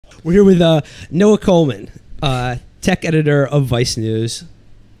We're here with Noah Coleman, tech editor of Vice News.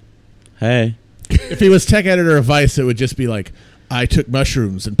 Hey. If he was tech editor of Vice, it would just be like, I took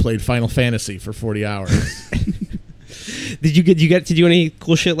mushrooms and played Final Fantasy for 40 hours. Did you get to do any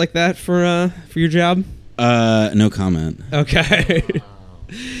cool shit like that for your job? No comment. Okay.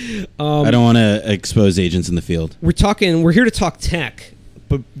 I don't want to expose agents in the field. We're here to talk tech,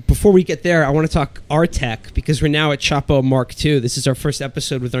 but before we get there, I want to talk our tech because we're now at Chapo Mark II. This is our first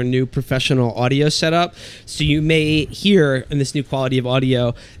episode with our new professional audio setup. So you may hear in this new quality of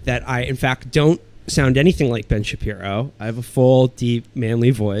audio that I, in fact, don't sound anything like Ben Shapiro. I have a full, deep,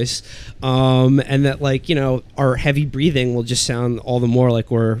 manly voice. And that, like, you know, our heavy breathing will just sound all the more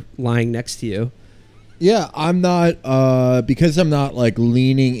like we're lying next to you. Yeah, I'm not, because I'm not, like,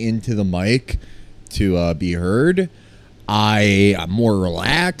 leaning into the mic to be heard, I'm more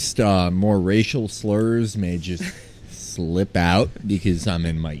relaxed. More racial slurs may just slip out because I'm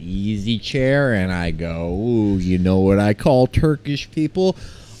in my easy chair and I go, ooh, you know what I call Turkish people?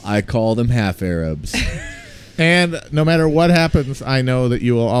 I call them half Arabs. And no matter what happens, I know that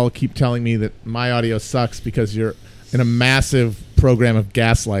you will all keep telling me that my audio sucks because you're in a massive program of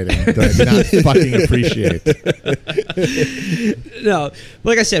gaslighting that I do not fucking appreciate. No,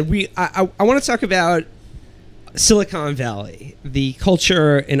 like I said, I want to talk about Silicon Valley, the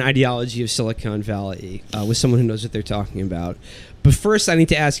culture and ideology of Silicon Valley, with someone who knows what they're talking about. But first, I need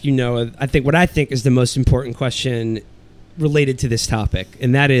to ask you, Noah, what I think is the most important question related to this topic,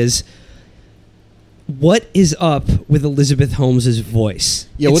 and that is, what is up with Elizabeth Holmes's voice?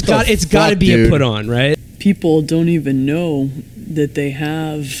 Yeah, it's got to be a put on, right? People don't even know that they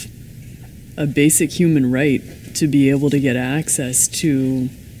have a basic human right to be able to get access to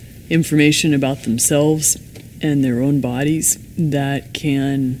information about themselves and their own bodies that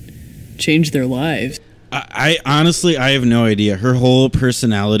can change their lives. I honestly, I have no idea. Her whole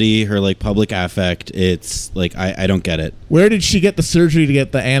personality, her like public affect, it's like, I don't get it. Where did she get the surgery to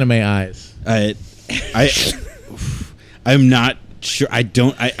get the anime eyes? I'm not sure. I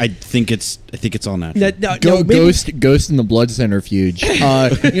think it's all natural. Ghost in the blood centrifuge. You know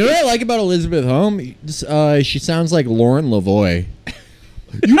what I like about Elizabeth Holmes? She sounds like Lauren Lavoie.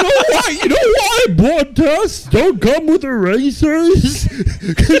 You know why blood tests don't come with erasers?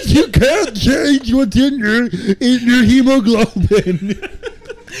 Because you can't change what's in your hemoglobin.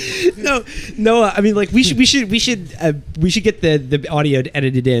 No. I mean, like we should get the audio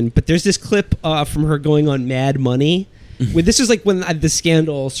edited in. But there's this clip from her going on Mad Money. This is like when the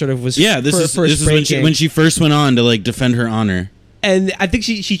scandal sort of was. Yeah, this is when she first went on to like defend her honor. And I think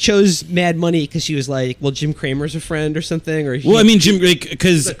she chose Mad Money because she was like, well, Jim Cramer's a friend or something. Or well, I mean, Jim,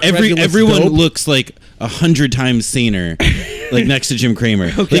 because everyone looks like 100 times saner, like next to Jim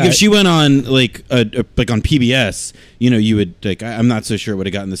Cramer. Okay. Like if she went on like on PBS, you know, you would like. I'm not so sure it would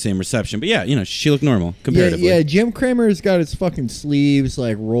have gotten the same reception, but yeah, you know, she looked normal comparatively. Yeah, Jim Cramer's got his fucking sleeves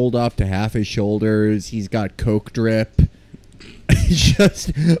like rolled up to half his shoulders. He's got coke drip.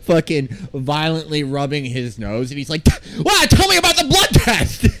 Just fucking violently rubbing his nose, and he's like, "Wow, tell me about the blood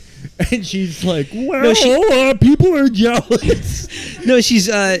test." And she's like, "Well, people are jealous." No, she's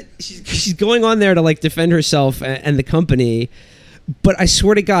going on there to like defend herself and the company. But I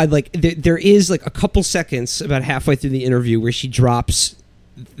swear to God, like there is like a couple seconds about halfway through the interview where she drops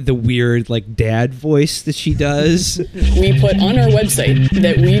the weird like dad voice that she does. We put on our website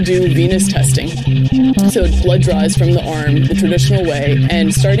that we do venous testing, so blood draws from the arm the traditional way,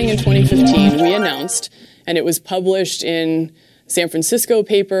 and starting in 2015 we announced, and it was published in San Francisco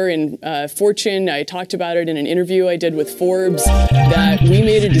paper, in Fortune. I talked about it in an interview I did with Forbes, that we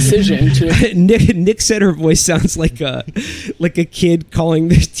made a decision to... Nick said her voice sounds like a kid calling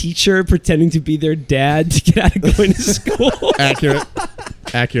their teacher, pretending to be their dad to get out of going to school.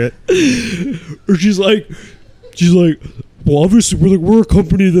 Accurate. Or she's like, well, obviously we're a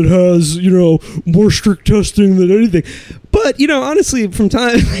company that has, you know, more strict testing than anything. But, you know, honestly, from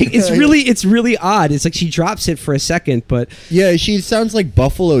time, like, it's really odd. It's like she drops it for a second, but yeah, she sounds like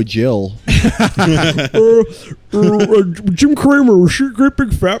Buffalo Jill. Jim Cramer, is she a great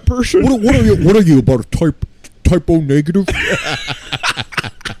big fat person? What are you about a typo negative?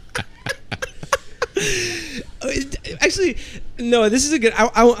 Actually, no. This is a good.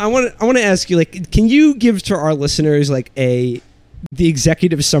 I want to ask you, like, can you give to our listeners like the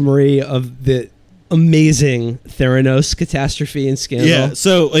executive summary of the amazing Theranos catastrophe and scandal? Yeah.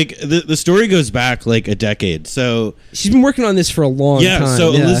 So like the story goes back like a decade. So she's been working on this for a long time. Yeah.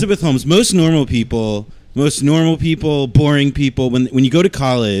 So Elizabeth Holmes, most normal people, boring people. When you go to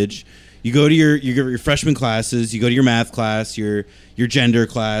college, You go to your freshman classes. You go to your math class, your gender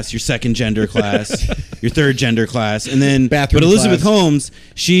class, your second gender class, your third gender class, and then. But Elizabeth Holmes,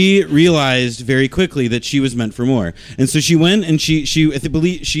 she realized very quickly that she was meant for more, and so she went and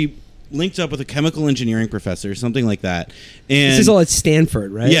she linked up with a chemical engineering professor, something like that. And this is all at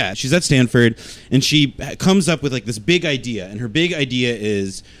Stanford, right? Yeah, she's at Stanford, and she comes up with like this big idea, and her big idea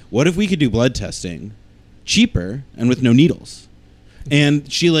is, what if we could do blood testing cheaper and with no needles?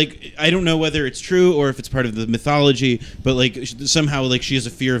 And she I don't know whether it's true or if it's part of the mythology, but somehow she has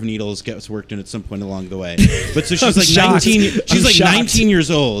a fear of needles, gets worked in at some point along the way. But so she's like 19. She's 19 years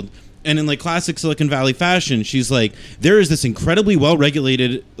old. And in classic Silicon Valley fashion, she's like, there is this incredibly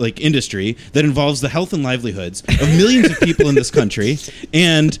well-regulated industry that involves the health and livelihoods of millions of people in this country,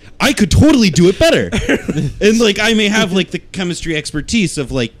 and I could totally do it better. And I may have the chemistry expertise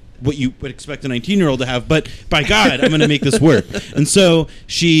of what you would expect a 19-year-old to have, but by God, I'm going to make this work. And so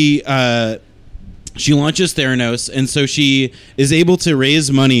she launches Theranos, and so she is able to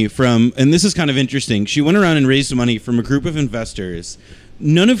raise money from, and this is kind of interesting, she went around and raised money from a group of investors,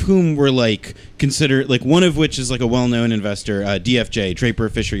 none of whom were considered, one of which is a well-known investor, DFJ, Draper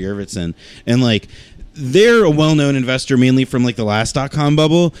Fisher Jurvetson, and they're a well-known investor mainly from the last .com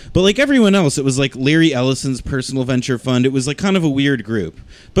bubble, but everyone else, it was Larry Ellison's personal venture fund. It was kind of a weird group,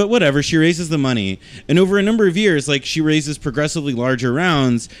 but whatever. She raises the money, and over a number of years, she raises progressively larger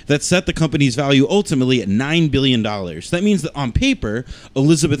rounds that set the company's value ultimately at $9 billion. That means that on paper,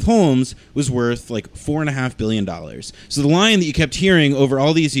 Elizabeth Holmes was worth $4.5 billion. So the line that you kept hearing over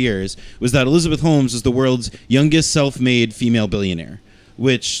all these years was that Elizabeth Holmes is the world's youngest self-made female billionaire.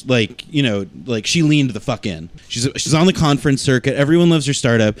 Which, she leaned the fuck in. She's on the conference circuit. Everyone loves her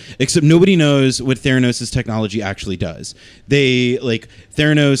startup, except nobody knows what Theranos' technology actually does.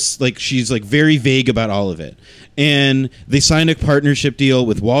 Theranos, she's very vague about all of it. And they signed a partnership deal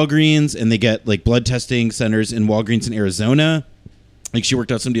with Walgreens, and they get blood testing centers in Walgreens in Arizona. She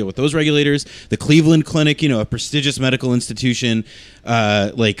worked out some deal with those regulators. The Cleveland Clinic, a prestigious medical institution,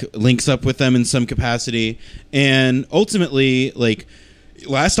 links up with them in some capacity. And ultimately,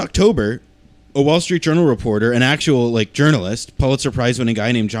 last October, a Wall Street Journal reporter, an actual journalist, Pulitzer Prize-winning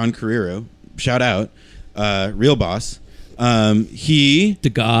guy named John Carreiro, shout out, real boss.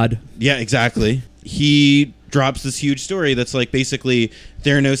 The god. Yeah, exactly. He drops this huge story that's basically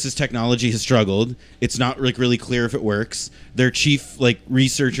Theranos' technology has struggled. It's not really clear if it works. Their chief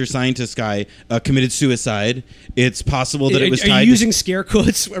researcher scientist guy committed suicide. It's possible that it was tied. Are you using scare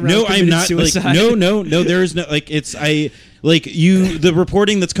quotes around No, I'm not. Suicide? No. There is no the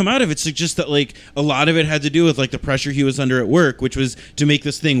reporting that's come out of it suggests that a lot of it had to do with the pressure he was under at work, which was to make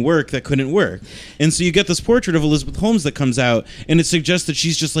this thing work that couldn't work. And so you get this portrait of Elizabeth Holmes that comes out, and it suggests that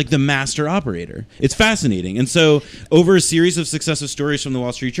she's just the master operator. It's fascinating. And so over a series of successive stories from the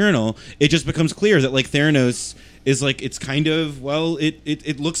Wall Street Journal, it just becomes clear that Theranos is it's kind of,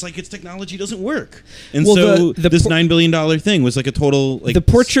 it looks like its technology doesn't work. And so this $9 billion thing was a total the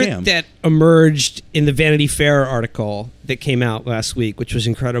portrait scam. That emerged in the Vanity Fair article that came out last week, which was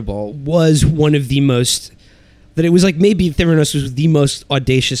incredible, was one of the most, that it was maybe Theranos was the most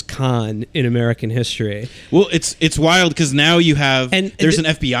audacious con in American history. Well, it's wild because now you have, there's an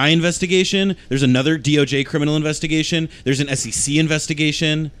FBI investigation, there's another DOJ criminal investigation, there's an SEC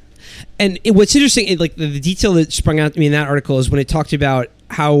investigation. And what's interesting, the detail that sprung out to me in that article is when it talked about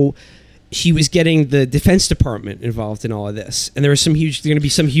how she was getting the Defense Department involved in all of this, and there's going to be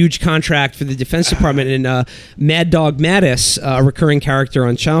some huge contract for the Defense Department, and Mad Dog Mattis, a recurring character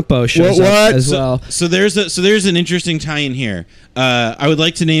on Chapo, shows up as well. So there's an interesting tie-in here. I would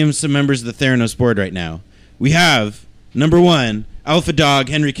like to name some members of the Theranos board right now. We have number 1, Alpha Dog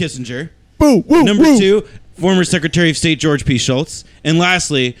Henry Kissinger. Boo, woo, number woo. 2. Former Secretary of State George P. Shultz. And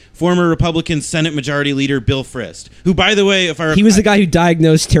lastly, former Republican Senate Majority Leader Bill Frist, who, by the way, he was the guy who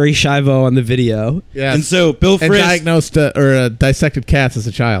diagnosed Terry Schiavo on the video. Yeah, and so Bill Frist diagnosed dissected cats as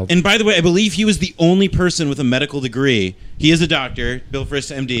a child. And by the way, I believe he was the only person with a medical degree. He is a doctor, Bill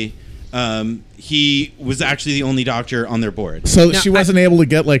Frist, MD. He was actually the only doctor on their board. So now, she wasn't able to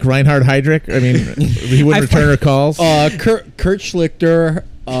get Reinhard Heydrich? I mean, he wouldn't return her calls? Kurt Schlichter.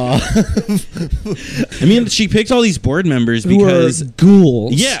 I mean, she picked all these board members because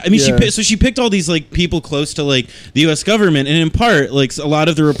ghouls. Yeah, I mean, she picked all these people close to the U.S. government, and in part, a lot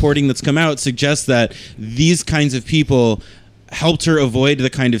of the reporting that's come out suggests that these kinds of people helped her avoid the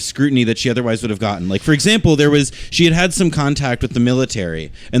kind of scrutiny that she otherwise would have gotten. For example, she had some contact with the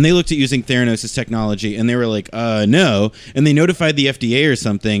military, and they looked at using Theranos' technology, and they were no, and they notified the FDA or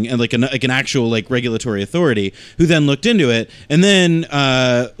something, and an actual regulatory authority, who then looked into it, and then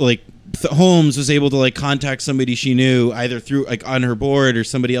Holmes was able to like contact somebody she knew either through like on her board or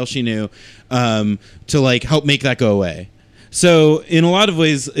somebody else she knew to like help make that go away. So in a lot of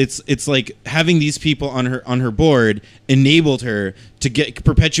ways, it's like having these people on her board enabled her to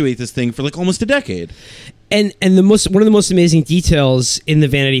perpetuate this thing for like almost a decade. And one of the most amazing details in the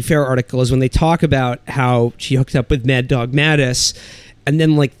Vanity Fair article is when they talk about how she hooked up with Mad Dog Mattis, and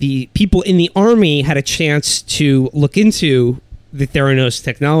then like the people in the army had a chance to look into the Theranos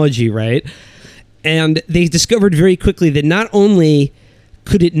technology, right? And they discovered very quickly that not only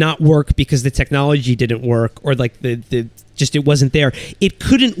could it not work because the technology didn't work, or like the just it wasn't there, it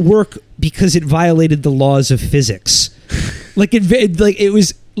couldn't work because it violated the laws of physics. it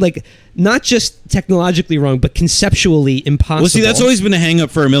was like not just technologically wrong, but conceptually impossible. Well, see, that's always been a hang up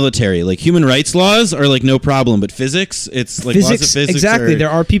for our military. Like human rights laws are like no problem, but physics, it's like laws of physics. Exactly. There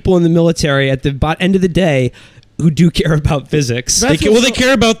are people in the military at the end of the day who do care about physics. They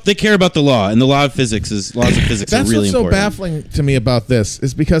care about the law, and the laws of physics are really important. That's what's so baffling to me about this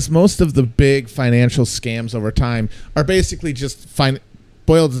is because most of the big financial scams over time are basically just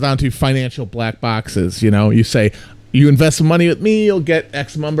boiled down to financial black boxes. You know, you say you invest some money with me, you'll get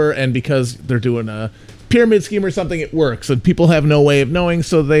X number, and because they're doing a pyramid scheme or something, it works, and people have no way of knowing,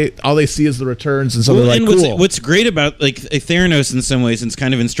 so all they see is the returns, and so they're like, cool. What's great about like Theranos in some ways, and it's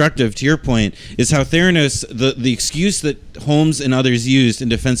kind of instructive to your point, is how Theranos, the excuse that Holmes and others used in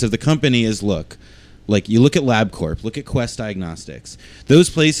defense of the company is, look, like you look at LabCorp, look at Quest Diagnostics, those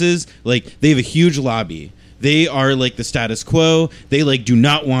places, like they have a huge lobby. They are like the status quo. They like do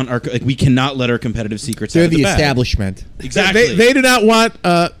not want we cannot let our competitive secrets out of the bag. Establishment. Exactly. They do not want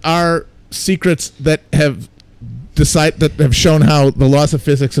our secrets that have shown how the laws of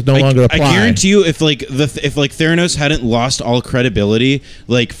physics no longer apply. I guarantee you, if Theranos hadn't lost all credibility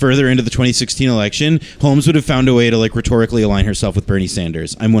like further into the 2016 election, Holmes would have found a way to like rhetorically align herself with Bernie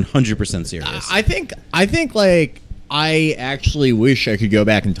Sanders. I'm 100% serious. I think like I actually wish I could go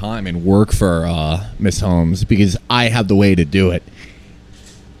back in time and work for Miss Holmes because I have the way to do it.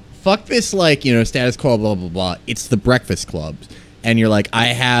 Fuck this, like, you know, status quo, blah, blah, blah. It's the Breakfast Club. And you're like, I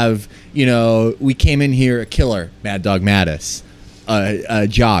have, you know, we came in here, a killer, Mad Dog Mattis, a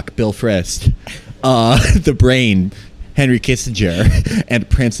jock, Bill Frist, the brain, Henry Kissinger, and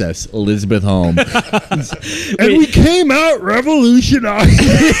Princess Elizabeth Holmes. And we came out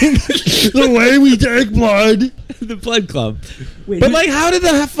revolutionizing the way we take blood. The Blood Club. But like, how did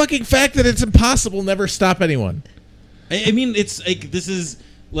the fucking fact that it's impossible never stop anyone? I mean, it's like, this is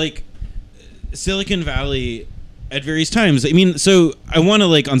like Silicon Valley at various times. I mean, so I want to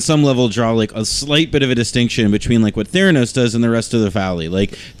like on some level draw like a slight bit of a distinction between like what Theranos does and the rest of the Valley.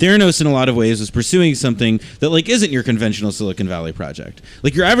 Like Theranos in a lot of ways is pursuing something that like isn't your conventional Silicon Valley project.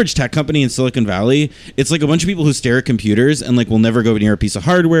 Like your average tech company in Silicon Valley, it's like a bunch of people who stare at computers and like will never go near a piece of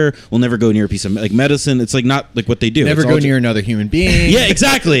hardware, will never go near a piece of like medicine. It's like not like what they do. Never go near another human being. Yeah,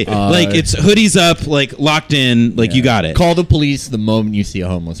 exactly. Like it's hoodies up, like locked in, like you got it. Call the police the moment you see a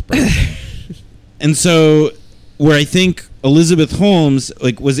homeless person. And so where I think Elizabeth Holmes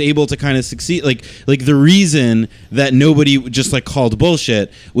like was able to kind of succeed, like the reason that nobody just like called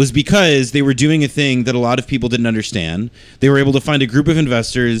bullshit was because they were doing a thing that a lot of people didn't understand. They were able to find a group of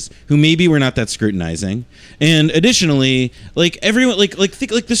investors who maybe were not that scrutinizing, and additionally, like everyone, like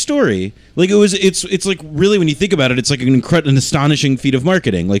think like the story, like it's like really when you think about it, it's like an astonishing feat of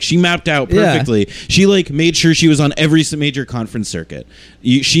marketing. Like she mapped out perfectly. Yeah. She like made sure she was on every major conference circuit.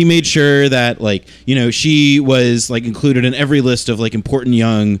 She made sure that like you know she was like included in every list of like important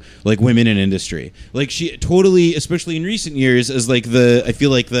young like women in industry. Like she totally, especially in recent years, as like I feel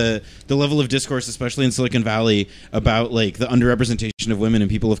like the level of discourse, especially in Silicon Valley, about like the underrepresentation of women and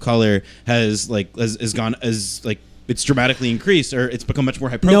people of color has gone as like it's dramatically increased, or it's become much more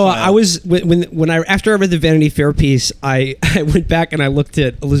high profile. No, I was after I read the Vanity Fair piece, I went back and I looked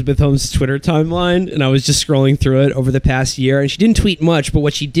at Elizabeth Holmes' Twitter timeline, and I was just scrolling through it over the past year, and she didn't tweet much, but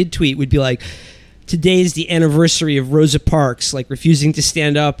what she did tweet would be like, today's the anniversary of Rosa Parks, like refusing to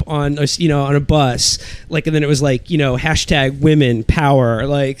stand up on a bus, like, and then it was like, you know, hashtag women power,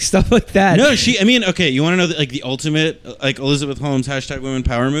 like stuff like that. No, I mean, okay, you want to know like the ultimate like Elizabeth Holmes hashtag women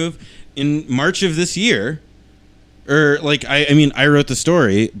power move? In March of this year, or like I mean I wrote the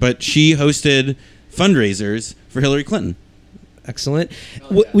story, but she hosted fundraisers for Hillary Clinton. Excellent.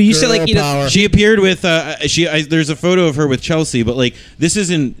 Well, you said like, you know, she appeared with there's a photo of her with Chelsea, but like this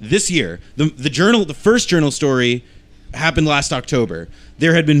is in this year. The first journal story happened last October.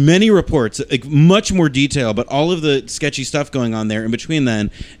 There had been many reports, like much more detail about all of the sketchy stuff going on there in between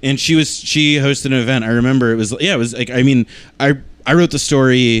then. And she hosted an event. I remember it was like, I mean, I wrote the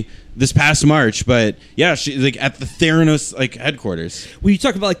story this past March, but yeah, she like at the Theranos like headquarters. Well, you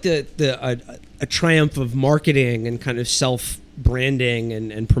talk about like a triumph of marketing and kind of self-branding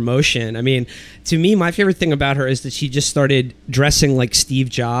and promotion. I mean, to me, my favorite thing about her is that she just started dressing like Steve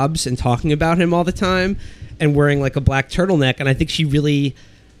Jobs and talking about him all the time and wearing like a black turtleneck. And I think she really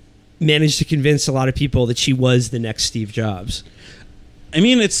managed to convince a lot of people that she was the next Steve Jobs. I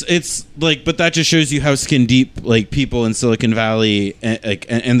mean, it's like, but that just shows you how skin deep like people in Silicon Valley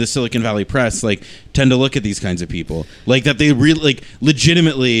and the Silicon Valley press like tend to look at these kinds of people, like that they really like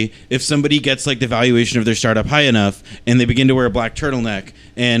legitimately. If somebody gets like the valuation of their startup high enough, and they begin to wear a black turtleneck,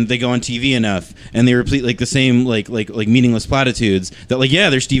 and they go on TV enough, and they repeat like the same like meaningless platitudes, that like yeah,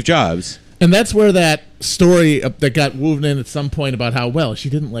 they're Steve Jobs. And that's where that story that got woven in at some point about how, well, she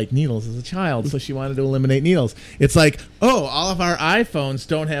didn't like needles as a child, so she wanted to eliminate needles. It's like, oh, all of our iPhones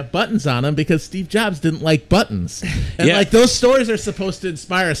don't have buttons on them because Steve Jobs didn't like buttons. And like those stories are supposed to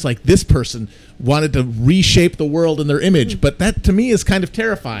inspire us, like this person wanted to reshape the world in their image. But that to me is kind of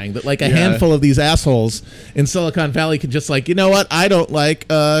terrifying, that like a handful of these assholes in Silicon Valley could just like, you know what, I don't like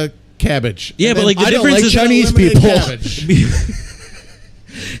cabbage. Yeah, but like the I don't difference like is Chinese people.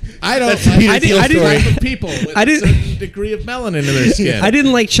 I don't. I didn't like people with a certain degree of melanin in their skin. I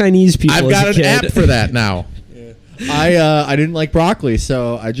didn't like Chinese people. I've got an app for that now. I didn't like broccoli,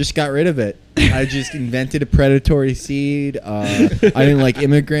 so I just got rid of it. I just invented a predatory seed. I didn't like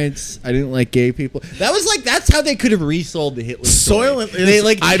immigrants. I didn't like gay people. That was like, that's how they could have resold the Hitler story. Soylent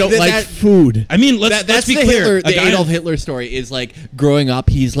is, I don't like food. I mean, let's be clear. The Adolf Hitler story is like growing up.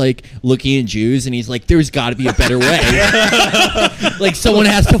 He's like looking at Jews, and he's like, "There's got to be a better way. Like someone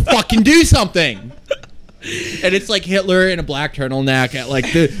has to fucking do something." And it's like Hitler in a black turtleneck at like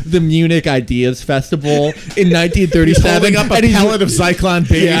the Munich Ideas Festival in 1937. Holding up a pellet of Zyklon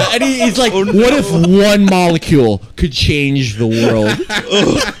B. Yeah, and he's like, what if one molecule could change the world?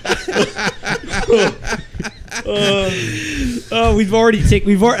 We've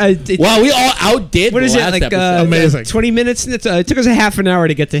already Wow, we all outdid. What is it, last like episode. Amazing. 20 minutes? It took us a half an hour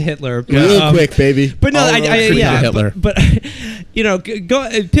to get to Hitler. Real quick, baby. But no, Hitler. But you know,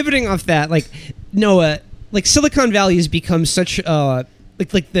 pivoting off that, like Noah, like Silicon Valley has become such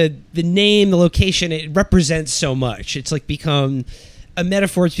like the name, the location, it represents so much. It's like become a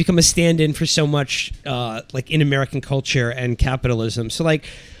metaphor. It's become a stand-in for so much like in American culture and capitalism. So like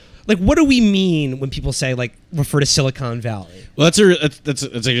what do we mean when people say like refer to Silicon Valley? Well, that's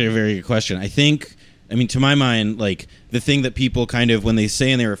actually a very good question. I mean, to my mind, like the thing that people kind of when they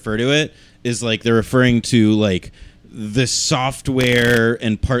say and they refer to it is like they're referring to like the software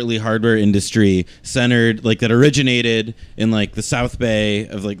and partly hardware industry centered like that originated in like the South Bay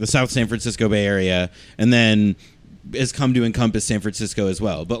of like the South San Francisco Bay Area, and then has come to encompass San Francisco as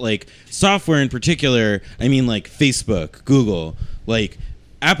well. But like software in particular, I mean like Facebook, Google, like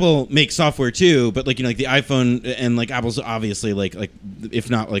Apple makes software too, but like, you know, like the iPhone and like Apple's obviously like if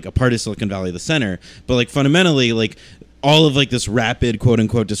not like a part of Silicon Valley, the center, but like fundamentally like all of like this rapid quote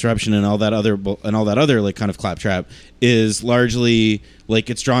unquote disruption and all that other like kind of claptrap is largely like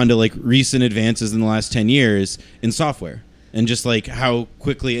it's drawn to like recent advances in the last 10 years in software and just like how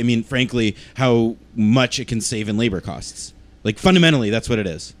quickly, I mean, frankly, how much it can save in labor costs. Like fundamentally, that's what it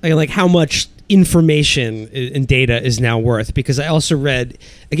is. Like how much information and data is now worth. Because I also read,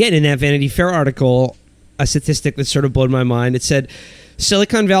 again, in that Vanity Fair article, a statistic that sort of blew my mind. It said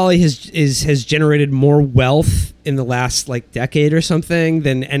Silicon Valley has generated more wealth in the last like decade or something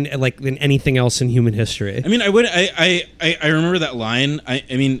than anything else in human history. I mean, I remember that line. I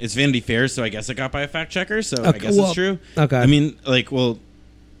mean, it's Vanity Fair, so I guess it got by a fact checker. So I guess it's true. Okay. I mean, like, well,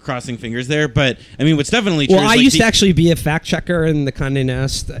 crossing fingers there, but I mean, what's definitely true. Well, is, I like, used to actually be a fact checker in the Condé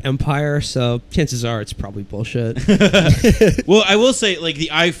Nast Empire, so chances are it's probably bullshit. Well, I will say, like, the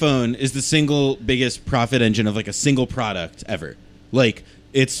iPhone is the single biggest profit engine of like a single product ever. Like,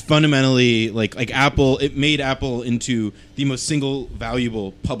 it's fundamentally like Apple. It made Apple into the most single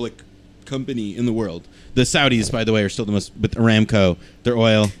valuable public company in the world. The Saudis, by the way, are still the most with Aramco, their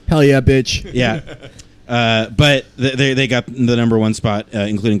oil. Hell yeah, bitch. Yeah. But they got the number one spot,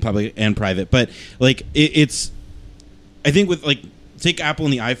 including public and private. But like it's, I think with like take Apple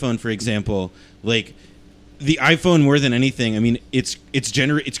and the iPhone for example. Like the iPhone more than anything, I mean, it's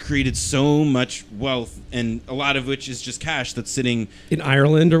created so much wealth, and a lot of which is just cash that's sitting in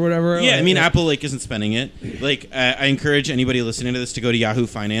Ireland or whatever. Yeah, I mean, Apple like isn't spending it. Like I encourage anybody listening to this to go to Yahoo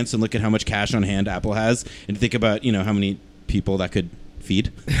Finance and look at how much cash on hand Apple has, and think about how many people that could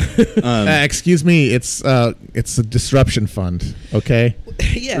feed. Excuse me, it's a disruption fund, okay?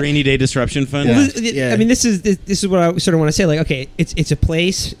 Yeah. Rainy day disruption fund. Well, I mean, this is what I sort of want to say. Like, okay, it's a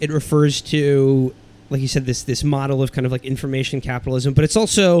place. It refers to like you said, this model of kind of like information capitalism, but it's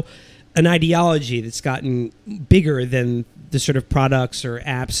also an ideology that's gotten bigger than the sort of products or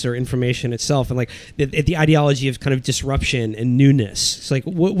apps or information itself, and like the ideology of kind of disruption and newness. It's like,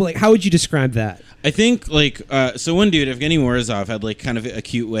 like, how would you describe that? I think like so one dude, Evgeny Morozov, had like kind of a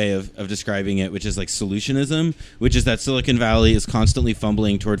cute way of describing it, which is like solutionism, which is that Silicon Valley is constantly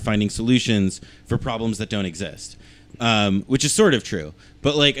fumbling toward finding solutions for problems that don't exist, which is sort of true.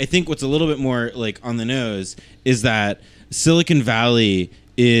 But like I think what's a little bit more like on the nose is that Silicon Valley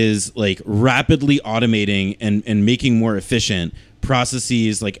is like rapidly automating and making more efficient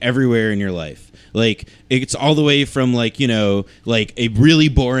processes like everywhere in your life. Like it's all the way from like, you know, like a really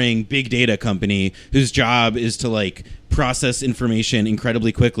boring big data company whose job is to like process information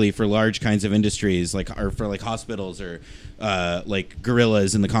incredibly quickly for large kinds of industries, like or for like hospitals or like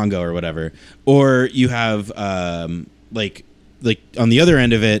gorillas in the Congo or whatever. Or you have like on the other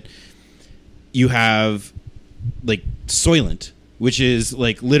end of it, you have like Soylent, which is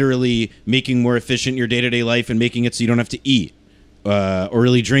like literally making more efficient your day-to-day life and making it so you don't have to eat or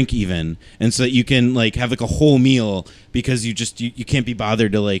really drink even, and so that you can like have like a whole meal because you can't be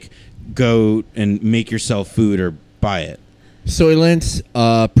bothered to like go and make yourself food or buy it. Soylent's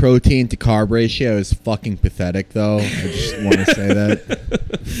protein to carb ratio is fucking pathetic, though. I just want to say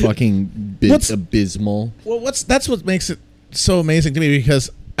that. Fucking abysmal. Well, that's what makes it so amazing to me, because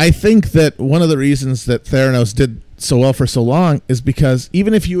I think that one of the reasons that Theranos did so well for so long is because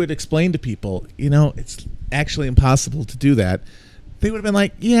even if you had explained to people, you know, it's actually impossible to do that, they would have been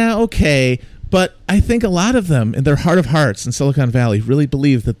like, yeah, okay. But I think a lot of them, in their heart of hearts in Silicon Valley, really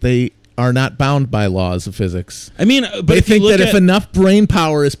believe that they are not bound by laws of physics. I mean, but they think that if enough brain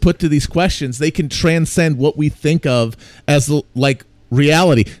power is put to these questions, they can transcend what we think of as like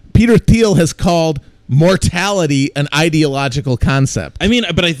reality. Peter Thiel has called mortality an ideological concept. I mean,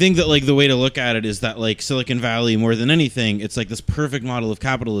 but I think that like the way to look at it is that like Silicon Valley, more than anything, it's like this perfect model of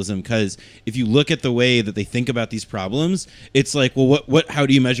capitalism, because if you look at the way that they think about these problems, it's like, well, how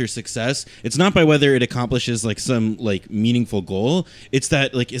do you measure success? It's not by whether it accomplishes like some like meaningful goal. It's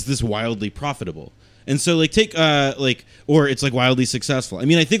that like, is this wildly profitable? And so like take like, or it's like wildly successful. I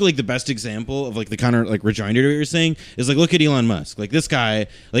mean, I think like the best example of like the counter like rejoinder to what you're saying is like, look at Elon Musk. Like this guy,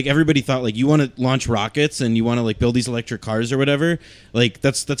 like everybody thought like, you want to launch rockets and you want to like build these electric cars or whatever. Like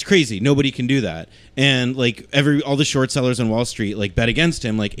that's crazy. Nobody can do that. And like all the short sellers on Wall Street like bet against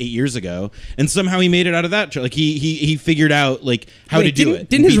him like 8 years ago, and somehow he made it out of that. Like he figured out like how to do it.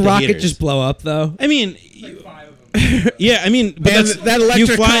 Didn't his rocket just blow up though? I mean. Yeah, I mean, but that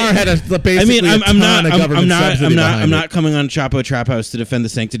electric car had basically I'm not coming on Chapo Trap House to defend the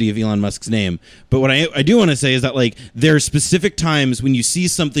sanctity of Elon Musk's name. But what I do want to say is that like there are specific times when you see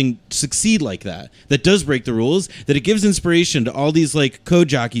something succeed like that does break the rules, that it gives inspiration to all these like code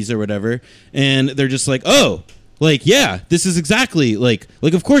jockeys or whatever, and they're just like, oh, like, yeah, this is exactly like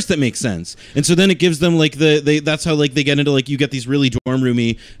of course that makes sense. And so then it gives them like that's how like they get into like, you get these really dorm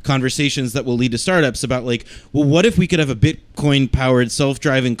roomy conversations that will lead to startups about like, well, what if we could have a Bitcoin powered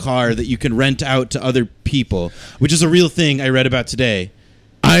self-driving car that you can rent out to other people, which is a real thing I read about today.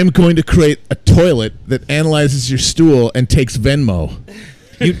 I'm going to create a toilet that analyzes your stool and takes Venmo.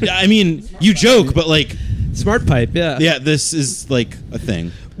 I mean, you joke, but like smart pipe, yeah. Yeah, this is like a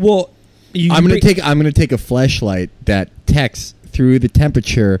thing. Well, I'm gonna take a flashlight that texts through the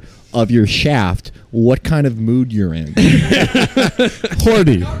temperature of your shaft what kind of mood you're in.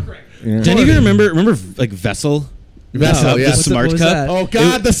 Hordy. Yeah. Do any of you remember like Vessel? Vessel, yeah. The smart cup. Oh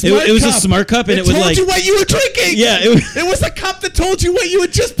God, the smart cup. It was a smart cup, and it was like told you what you were drinking. Yeah, it was a cup that told you what you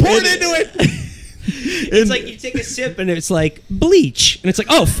had just poured into it. It's like you take a sip and it's like bleach, and it's like,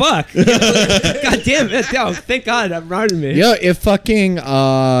 oh fuck, god damn it! Oh, thank God, that reminded me. Yeah, if fucking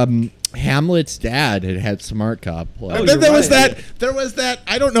Hamlet's dad had smart cup. Like, and then there was that.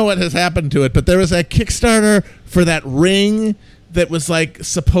 I don't know what has happened to it, but there was that Kickstarter for that ring that was like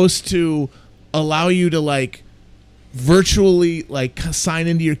supposed to allow you to like virtually like sign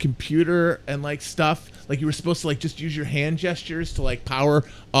into your computer and like stuff. Like you were supposed to like just use your hand gestures to like power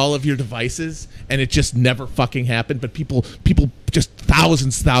all of your devices, and it just never fucking happened. But people just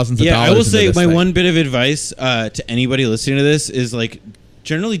thousands of dollars. Yeah, I will say my one bit of advice to anybody listening to this is like,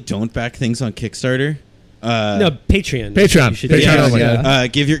 generally don't back things on Kickstarter. No, Patreon.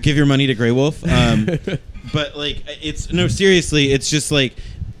 Patreon. Give your money to Grey Wolf. But like seriously, it's just like,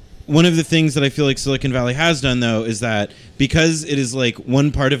 one of the things that I feel like Silicon Valley has done, though, is that because it is like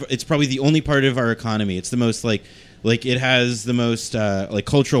it's probably the only part of our economy. It's the most like it has the most like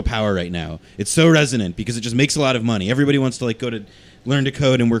cultural power right now. It's so resonant because it just makes a lot of money. Everybody wants to like go to learn to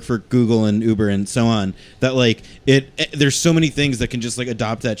code and work for Google and Uber and so on, that like there's so many things that can just like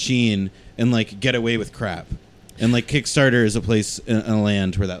adopt that sheen and like get away with crap. And like Kickstarter is a place in a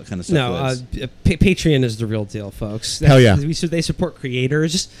land where that kind of stuff lives. Patreon is the real deal, folks. Hell yeah. They support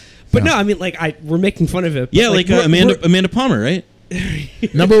creators. But no, I mean, like, we're making fun of it. Yeah, like Amanda Palmer, right?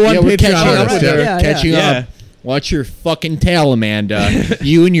 Number one Patreon artist. Catching up. Watch your fucking tail, Amanda.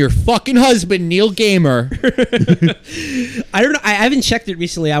 You and your fucking husband, Neil Gamer. I don't know. I haven't checked it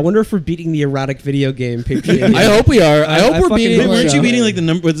recently. I wonder if we're beating the erotic video game Patreon. I hope we are. I hope we're beating. Weren't you beating like the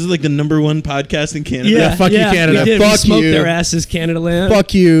number? This is like the number one podcast in Canada. Yeah, fuck you, Canada. We did. Fuck we smoked you. their asses, Canada land.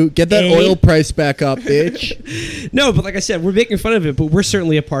 Fuck you. Get that oil price back up, bitch. No, but like I said, we're making fun of it, but we're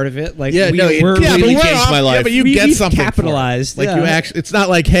certainly a part of it. Like, it completely changed my life. Yeah, but you get something capitalized. Like you actually, it's not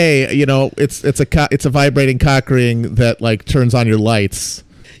like, hey, you know, it's a vibrating cock ring that like turns on your lights.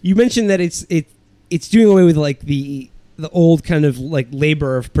 You mentioned that it's doing away with like the old kind of like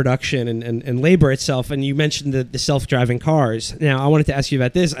labor of production and labor itself, and you mentioned the self-driving cars. Now I wanted to ask you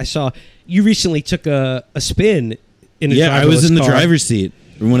about this. I saw you recently took a spin in a driverless I was in the car. driver's seat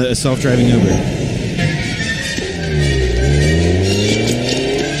in a self-driving Uber.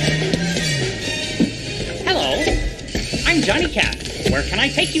 Hello, I'm Johnny Cat. Where can I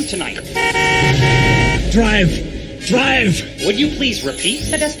take you tonight? Drive! Would you please repeat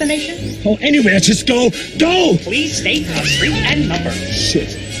the destination? Oh, anywhere, just go! Go! Please state a street and number.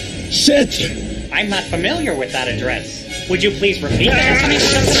 Shit! I'm not familiar with that address. Would you please repeat the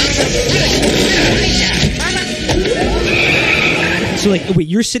destination? So like, wait,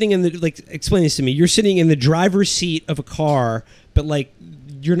 you're sitting in the, like, explain this to me. You're sitting in the driver's seat of a car, but like,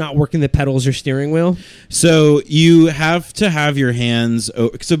 you're not working the pedals or steering wheel? So you have to have your hands.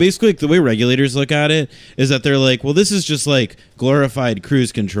 So basically, like, the way regulators look at it is that they're like, well, this is just like glorified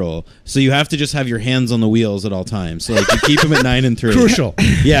cruise control. So you have to just have your hands on the wheels at all times. So like you keep them at 9 and 3. Crucial.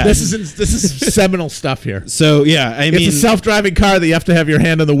 Yeah. This is seminal stuff here. So yeah, I mean, it's a self-driving car that you have to have your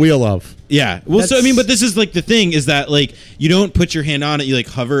hand on the wheel of. Yeah. Well, so I mean, but this is like the thing is that like you don't put your hand on it. You like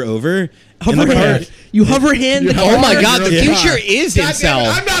hover over. Hover hand. You hover hand the car. Oh my god, the future is in cell.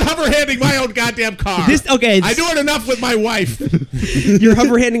 I'm not hover handing my own goddamn car. I do it enough with my wife. You're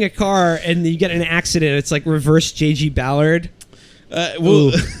hover handing a car and you get in an accident. It's like reverse J.G. Ballard.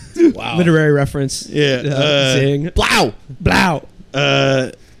 Well, wow. Literary reference. Yeah. Zing. Blow. Blow.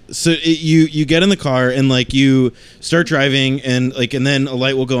 So you get in the car and like you start driving and then a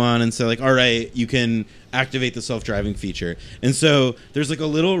light will go on and say like, all right, you can activate the self-driving feature. And so there's like a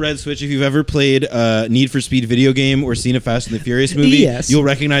little red switch. If you've ever played a Need for Speed video game or seen a Fast and the Furious movie, yes. You'll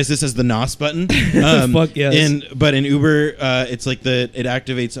recognize this as the NOS button. Fuck yes. But in Uber, it's like it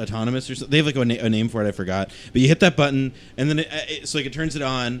activates autonomous or something. They have like a name for it. I forgot. But you hit that button and then it turns it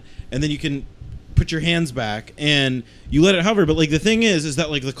on and then you can put your hands back and you let it hover. But like the thing is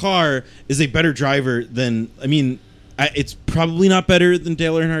that like the car is a better driver than, it's probably not better than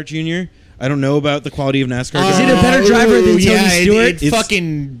Dale Earnhardt Jr. I don't know about the quality of NASCAR. Is it a better driver than Tony Stewart? It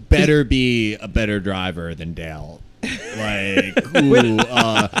fucking better be a better driver than Dale. Like,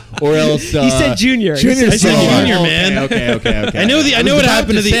 or else he said Junior. I said Junior, man. Okay. I know what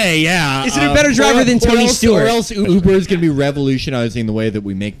happened to the. Yeah. Is it a better driver than Tony Stewart? Or else Uber is going to be revolutionizing the way that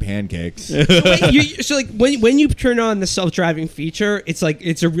we make pancakes. So like when you turn on the self-driving feature, it's like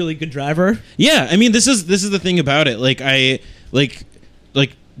it's a really good driver. Yeah, I mean this is the thing about it. Like I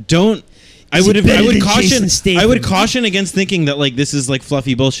don't. I would caution against thinking that like this is like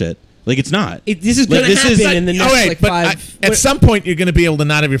fluffy bullshit. Like it's not. This is going to happen in the next 5. At some point, you're going to be able to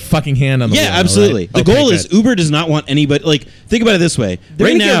not have your fucking hand on the wheel. Yeah, absolutely. Right? The goal is Uber does not want anybody. Like think about it this way.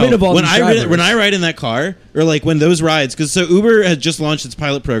 Right now, when I ride in that car, or like when those rides, because so Uber has just launched its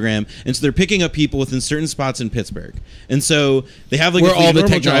pilot program, and so they're picking up people within certain spots in Pittsburgh, and so they have like where all the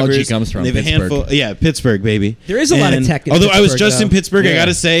technology drivers, comes from. They have Pittsburgh. a handful. Yeah, Pittsburgh, baby. There is a lot of tech. Although I was just in Pittsburgh, I got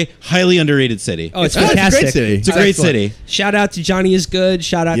to say, highly underrated city. Oh, it's fantastic. It's a great city. It's a great city. Shout out to Johnny is Good.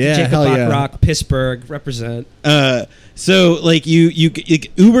 Shout out to Jacob Bachrock. Pittsburgh represent. So like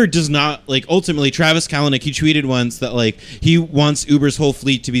Uber does not like ultimately. Travis Kalanick, he tweeted once that like he wants Uber's whole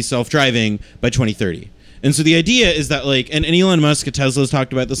fleet to be self-driving by 2030. And so the idea is that like, and Elon Musk at Tesla's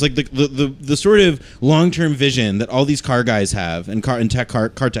talked about this, like the sort of long-term vision that all these car guys have and car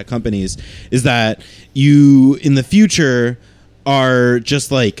tech companies is that you in the future are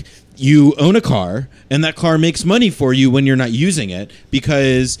just like, you own a car and that car makes money for you when you're not using it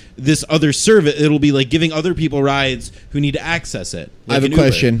because this other service, it'll be like giving other people rides who need to access it. Like I have a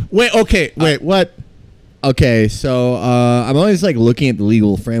question. Wait, what? Okay, so I'm always like looking at the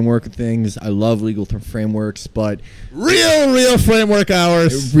legal framework of things. I love legal frameworks, but real framework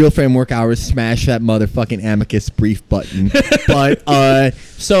hours. Real framework hours. Smash that motherfucking amicus brief button. But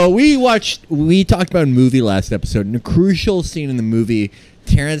so we talked about a movie last episode, and a crucial scene in the movie.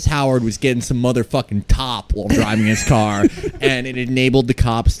 Terrence Howard was getting some motherfucking top while driving his car, and it enabled the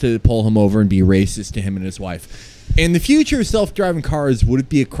cops to pull him over and be racist to him and his wife. In the future of self-driving cars, would it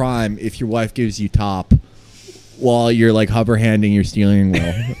be a crime if your wife gives you top while you're like hover handing your steering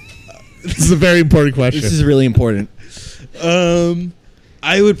wheel? This is a very important question. This is really important.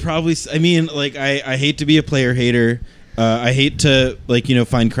 I would probably. I mean, like, I hate to be a player hater. I hate to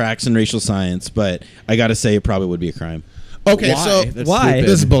find cracks in racial science, but I gotta say it probably would be a crime. Okay, why? so That's why? stupid.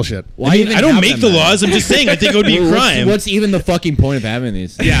 This is bullshit. Why even I don't have make them the then? laws. I'm just saying I think it would be a crime. What's even the fucking point of having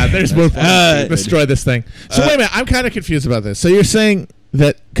these? Yeah, there's more. Destroy this thing. So wait a minute, I'm kind of confused about this. So you're saying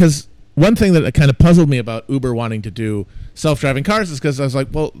that because one thing that kind of puzzled me about Uber wanting to do self-driving cars is because I was like,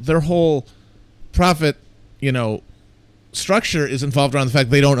 well, their whole profit, structure is involved around the fact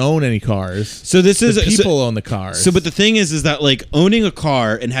they don't own any cars. So this is people own the cars. So, but the thing is that like owning a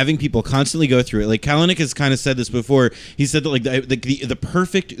car and having people constantly go through it. Like Kalanick has kind of said this before. He said that like the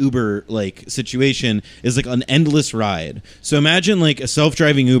perfect Uber like situation is like an endless ride. So imagine like a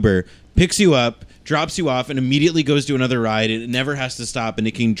self-driving Uber picks you up, drops you off, and immediately goes to another ride, and it never has to stop, and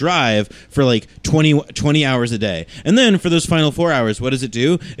it can drive for like 20 hours a day. And then for those final 4 hours, what does it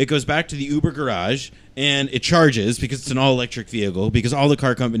do? It goes back to the Uber garage, and it charges because it's an all-electric vehicle, because all the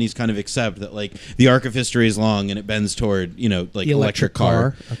car companies kind of accept that like the arc of history is long and it bends toward, like The electric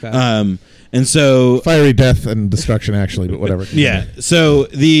car. Okay. And so fiery death and destruction, actually, but whatever. yeah. So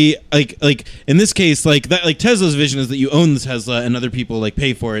the like in this case, like that, like Tesla's vision is that you own the Tesla and other people like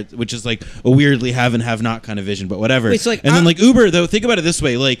pay for it, which is like a weirdly have and have not kind of vision, but whatever. Wait, so, like, and then like Uber though, think about it this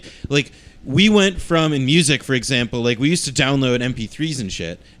way, like we went from in music, for example, like we used to download MP3s and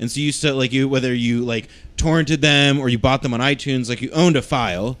shit, and so you used to like whether you like torrented them or you bought them on iTunes, like you owned a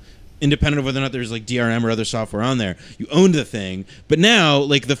file. Independent of whether or not there's like DRM or other software on there, you owned the thing. But now,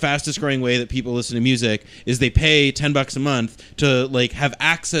 like the fastest growing way that people listen to music is they pay $10 a month to like have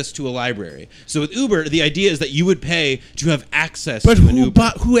access to a library. So with Uber, the idea is that you would pay to have access But to an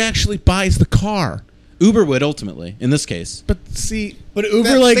Uber. who actually buys the car? Uber would ultimately, in this case. But see, But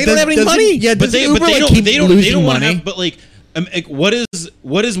Uber like they don't have any money. Yeah, But doesn't Uber like keep they don't losing want to money? have. But like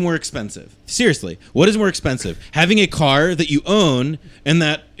what is more expensive? Seriously, what is more expensive? Having a car that you own and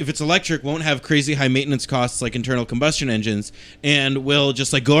that if it's electric won't have crazy high maintenance costs like internal combustion engines and will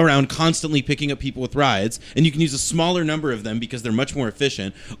just like go around constantly picking up people with rides, and you can use a smaller number of them because they're much more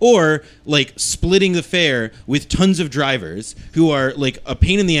efficient, or like splitting the fare with tons of drivers who are like a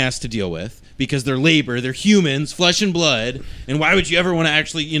pain in the ass to deal with because they're labor, they're humans, flesh and blood, and why would you ever want to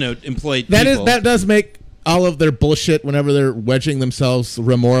actually employ people? that does make all of their bullshit whenever they're wedging themselves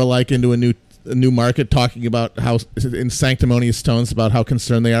Remora-like into a new market, talking about how in sanctimonious tones about how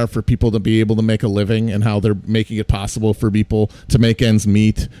concerned they are for people to be able to make a living and how they're making it possible for people to make ends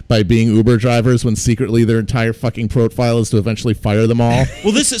meet by being Uber drivers when secretly their entire fucking profile is to eventually fire them all.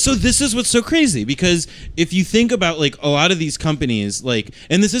 Well, this is what's so crazy, because if you think about like a lot of these companies, like,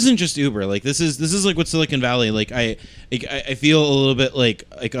 and this isn't just Uber, like this is like what Silicon Valley, like I feel a little bit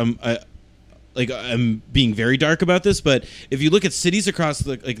like I'm being very dark about this, but if you look at cities across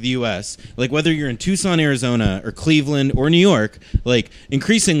the U.S., like whether you're in Tucson, Arizona, or Cleveland, or New York, like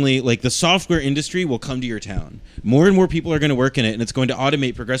increasingly, like the software industry will come to your town. More and more people are going to work in it, and it's going to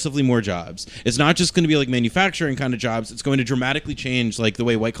automate progressively more jobs. It's not just going to be like manufacturing kind of jobs. It's going to dramatically change like the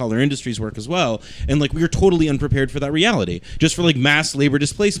way white collar industries work as well. And like we are totally unprepared for that reality, just for like mass labor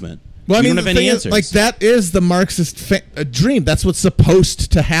displacement. Well, we I mean, don't have any answers. like that is the Marxist dream. That's what's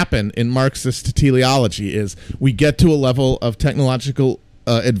supposed to happen in Marxist teleology. Is we get to a level of technological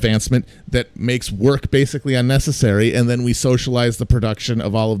advancement that makes work basically unnecessary, and then we socialize the production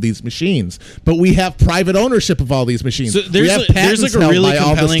of all of these machines. But we have private ownership of all these machines. So we have patents held by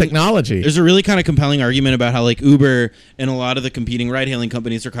all this technology. There's a really kind of compelling argument about how like Uber and a lot of the competing ride-hailing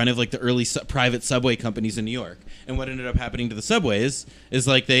companies are kind of like the early private subway companies in New York. And what ended up happening to the subways is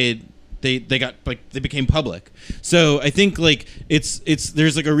like they got like they became public. So I think like it's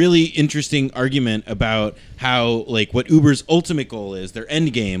there's like a really interesting argument about how like what Uber's ultimate goal is, their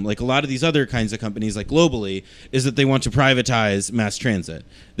end game, like a lot of these other kinds of companies like globally, is that they want to privatize mass transit.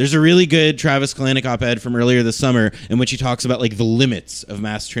 There's a really good Travis Kalanick op-ed from earlier this summer in which he talks about like the limits of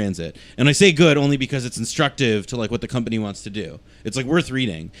mass transit. And I say good only because it's instructive to like what the company wants to do. It's like worth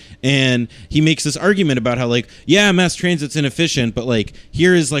reading. And he makes this argument about how like, yeah, mass transit's inefficient, but like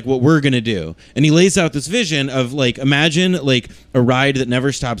here is like what we're going going to do. And he lays out this vision of like, imagine like a ride that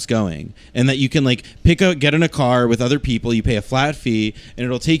never stops going, and that you can like get in a car with other people. You pay a flat fee, and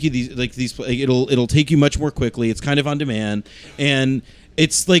it'll take you it'll take you much more quickly. It's kind of on demand, and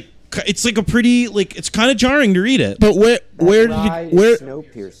it's like a pretty like it's kind of jarring to read it. But where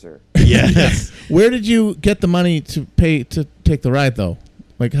Snowpiercer. Yes. Where did you get the money to pay to take the ride though?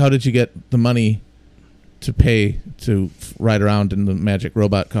 Like, how did you get the money to pay to ride around in the magic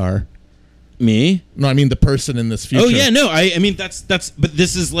robot car? Me? No, I mean the person in this future. Oh yeah, no, I mean that's but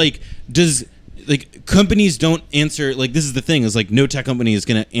this is like companies don't answer, like this is the thing, is like no tech company is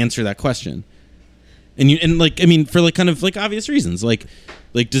going to answer that question. And like I mean for like kind of like obvious reasons, like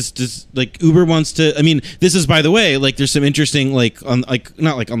does like Uber wants to, I mean this is, by the way, like there's some interesting like on like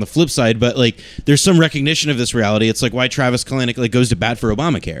not like on the flip side, but like there's some recognition of this reality. It's like why Travis Kalanick like goes to bat for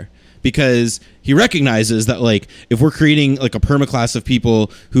Obamacare, because he recognizes that like if we're creating like a permaclass of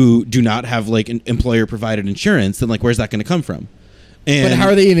people who do not have like an employer provided insurance, then like where's that going to come from? And but how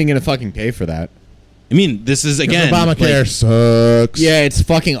are they even going to fucking pay for that? I mean, this is again Obamacare like, sucks. Yeah, it's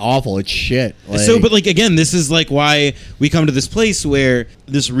fucking awful. It's shit. Like, but like again, this is like why we come to this place where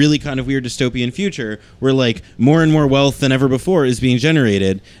this really kind of weird dystopian future where like more and more wealth than ever before is being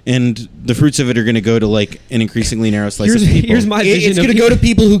generated, and the fruits of it are going to go to like an increasingly narrow slice of people. Here's my vision. It's going to go to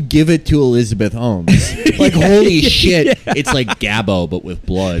people who give it to Elizabeth Holmes. Like holy shit, it's like Gabbo but with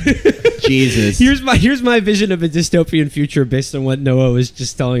blood. Jesus. Here's my vision of a dystopian future based on what Noah was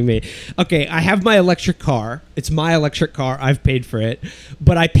just telling me. Okay, I have my electric car. It's my electric car. I've paid for it,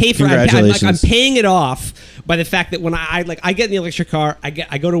 but I pay for it. I'm paying it off by the fact that when I get in the electric car,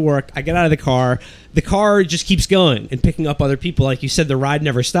 I go to work, I get out of the car just keeps going and picking up other people. Like you said, the ride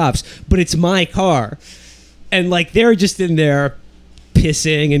never stops, but it's my car, and like they're just in there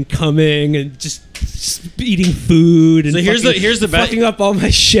pissing and coming and just eating food and so here's the best, fucking up all my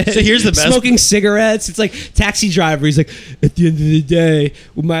shit. So here's the best, smoking cigarettes. It's like Taxi Driver. He's like, at the end of the day,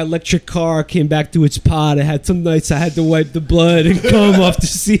 when my electric car came back to its pod, I had some nights I had to wipe the blood and come off the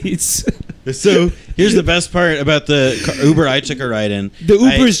seats. So here's the best part about the Uber I took a ride in. The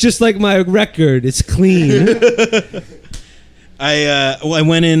Uber's just like my record. It's clean. I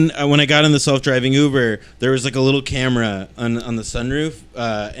went in when I got in the self-driving Uber. There was like a little camera on the sunroof,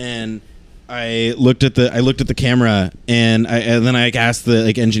 and I looked at the camera, and then I asked the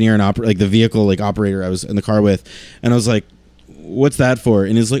like engineer and the vehicle like operator I was in the car with, and I was like, what's that for?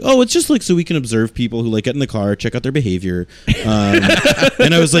 And he's like, oh, it's just like so we can observe people who like get in the car, check out their behavior.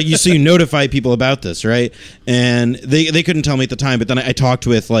 And I was like, you notify people about this, right? And they couldn't tell me at the time, but then I talked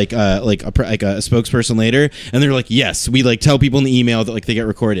with like a spokesperson later, and they're like, yes, we like tell people in the email that like they get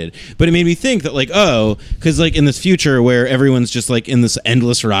recorded. But it made me think that like, oh, because like in this future where everyone's just like in this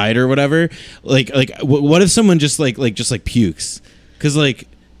endless ride or whatever, like what if someone just pukes? Because like,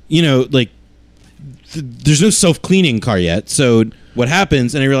 you know, like there's no self-cleaning car yet, so what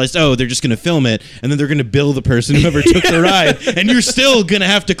happens? And I realized, oh, they're just going to film it, and then they're going to bill the person whoever took the ride, and you're still going to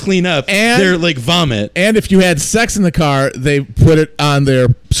have to clean up their like vomit. And if you had sex in the car, they put it on their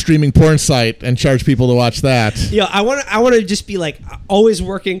streaming porn site and charge people to watch that. Yeah, I want to just be like always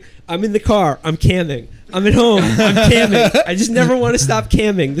working. I'm in the car. I'm camming. I'm at home. I'm camming. I just never want to stop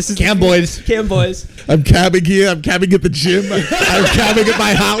camming. This is Cam boys. Cam boys. I'm camming here. I'm camming at the gym. I'm camming at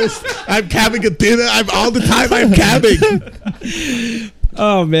my house. I'm camming at dinner. I'm all the time. I'm camming.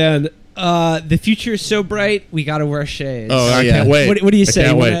 Oh man, the future is so bright. We gotta wear shades. Oh, I can't wait. What do you say?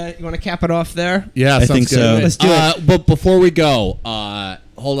 You want to cap it off there? Yeah, I think so. Let's do it. But before we go,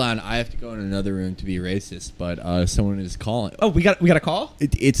 hold on. I have to go in another room to be racist, but someone is calling. Oh, we got a call?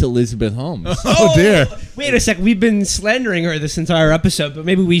 It's Elizabeth Holmes. Oh dear. Wait a sec. We've been slandering her this entire episode, but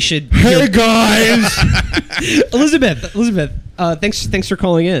maybe we should. Hey guys. Elizabeth. Thanks for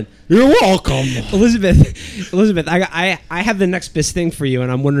calling in. You're welcome. Elizabeth, I have the next best thing for you,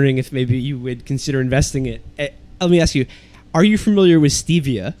 and I'm wondering if maybe you would consider investing it. Let me ask you, are you familiar with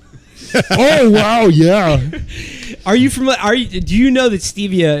stevia? Oh wow, yeah. Do you know that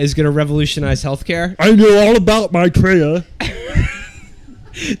stevia is going to revolutionize healthcare? I know all about Maitreya.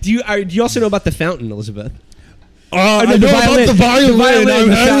 Do you also know about the fountain, Elizabeth? I know about the violin. I've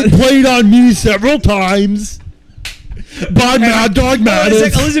had it played on me several times. By Mad Dog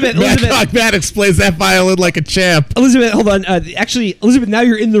Maddox. Elizabeth. Mad Dog Maddox plays that violin like a champ. Elizabeth, hold on. Actually, Elizabeth, now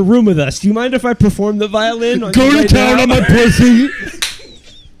you're in the room with us. Do you mind if I perform the violin? Go to town on my pussy.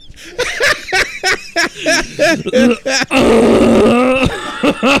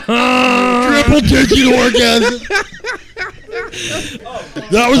 Triple digit orgasm.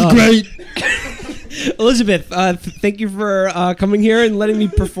 That was great. Elizabeth, thank you for coming here and letting me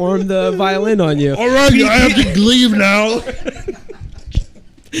perform the violin on you. All right, I have to leave now.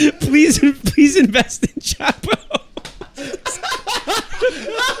 Please invest in Chapo.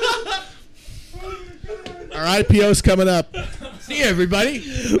 Our IPO's coming up. See you, everybody.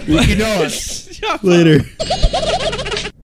 You know us. Chapo. Later.